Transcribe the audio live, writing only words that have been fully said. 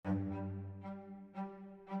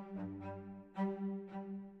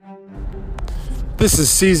This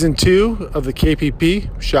is season 2 of the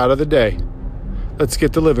KPP Shot of the Day. Let's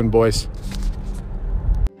get to living, boys.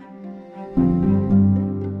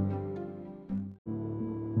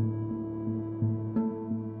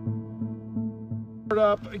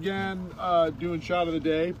 Up again, doing Shot of the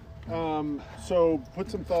Day. So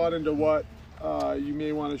put some thought into what you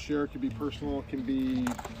may want to share. It can be personal, it can be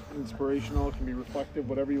inspirational, it can be reflective,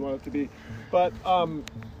 whatever you want it to be. But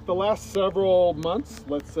the last several months,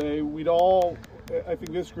 let's say, I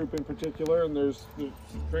think this group in particular, and there's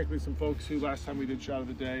frankly some folks who last time we did Shot of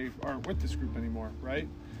the Day aren't with this group anymore, right?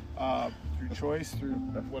 Through choice, through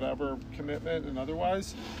whatever commitment and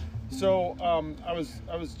otherwise. So I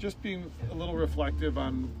was just being a little reflective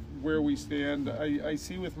on where we stand. I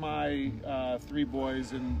see with my 3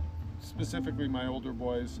 boys, and specifically my older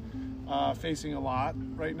boys, facing a lot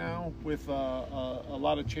right now with a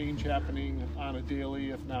lot of change happening on a daily,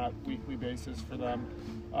 if not weekly basis for them.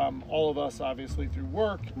 All of us, obviously, through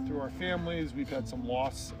work, through our families, we've had some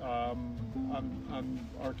loss on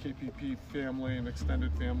our KPP family and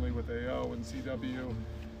extended family with AO and CW.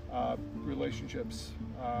 Relationships,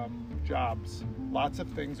 jobs, lots of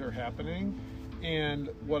things are happening. And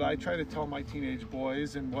what I try to tell my teenage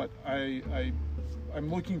boys, and what I'm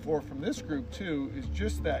looking for from this group too, is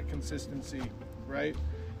just that consistency, right?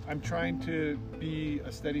 I'm trying to be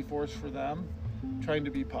a steady force for them, trying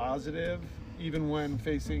to be positive, even when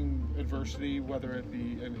facing adversity, whether it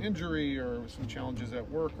be an injury or some challenges at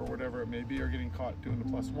work or whatever it may be, or getting caught doing the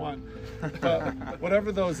 +1.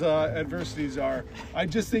 Whatever those adversities are, I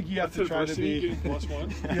just think you have to try to be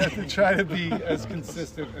 +1. You have to try to be as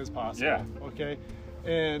consistent as possible. Yeah. Okay,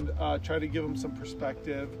 and try to give them some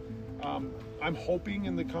perspective. I'm hoping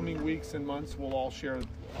in the coming weeks and months we'll all share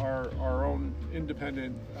our own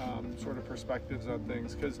independent sort of perspectives on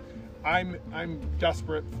things, because I'm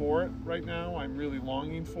desperate for it right now. I'm really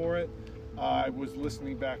longing for it. I was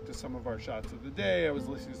listening back to some of our shots of the day. I was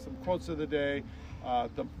listening to some quotes of the day.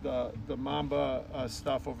 The Mamba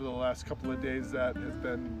stuff over the last couple of days that has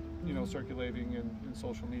been, circulating in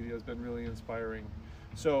social media has been really inspiring.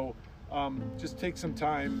 So just take some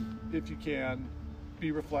time, if you can,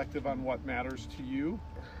 be reflective on what matters to you,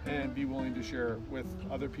 and be willing to share it with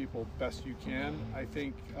other people best you can. I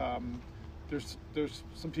think there's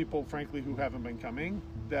some people, frankly, who haven't been coming,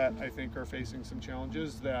 that I think are facing some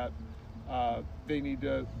challenges that they need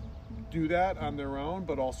to do that on their own,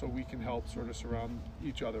 but also we can help sort of surround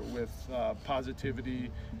each other with positivity,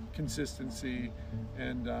 consistency,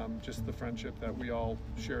 and just the friendship that we all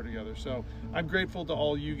share together. So I'm grateful to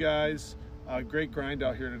all you guys. Great grind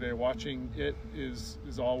out here today. Watching it is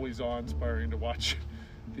always awe-inspiring to watch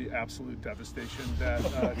the absolute devastation that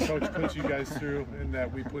Coach puts you guys through and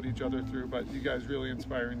that we put each other through. But you guys really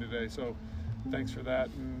inspiring today. So thanks for that,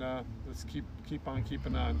 and let's keep on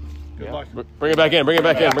keeping on. Good luck. Bring it back in. Bring it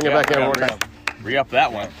back in. Bring it back in. Re-up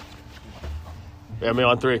that one. Family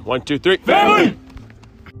on 3. 1, 2, 3. Family!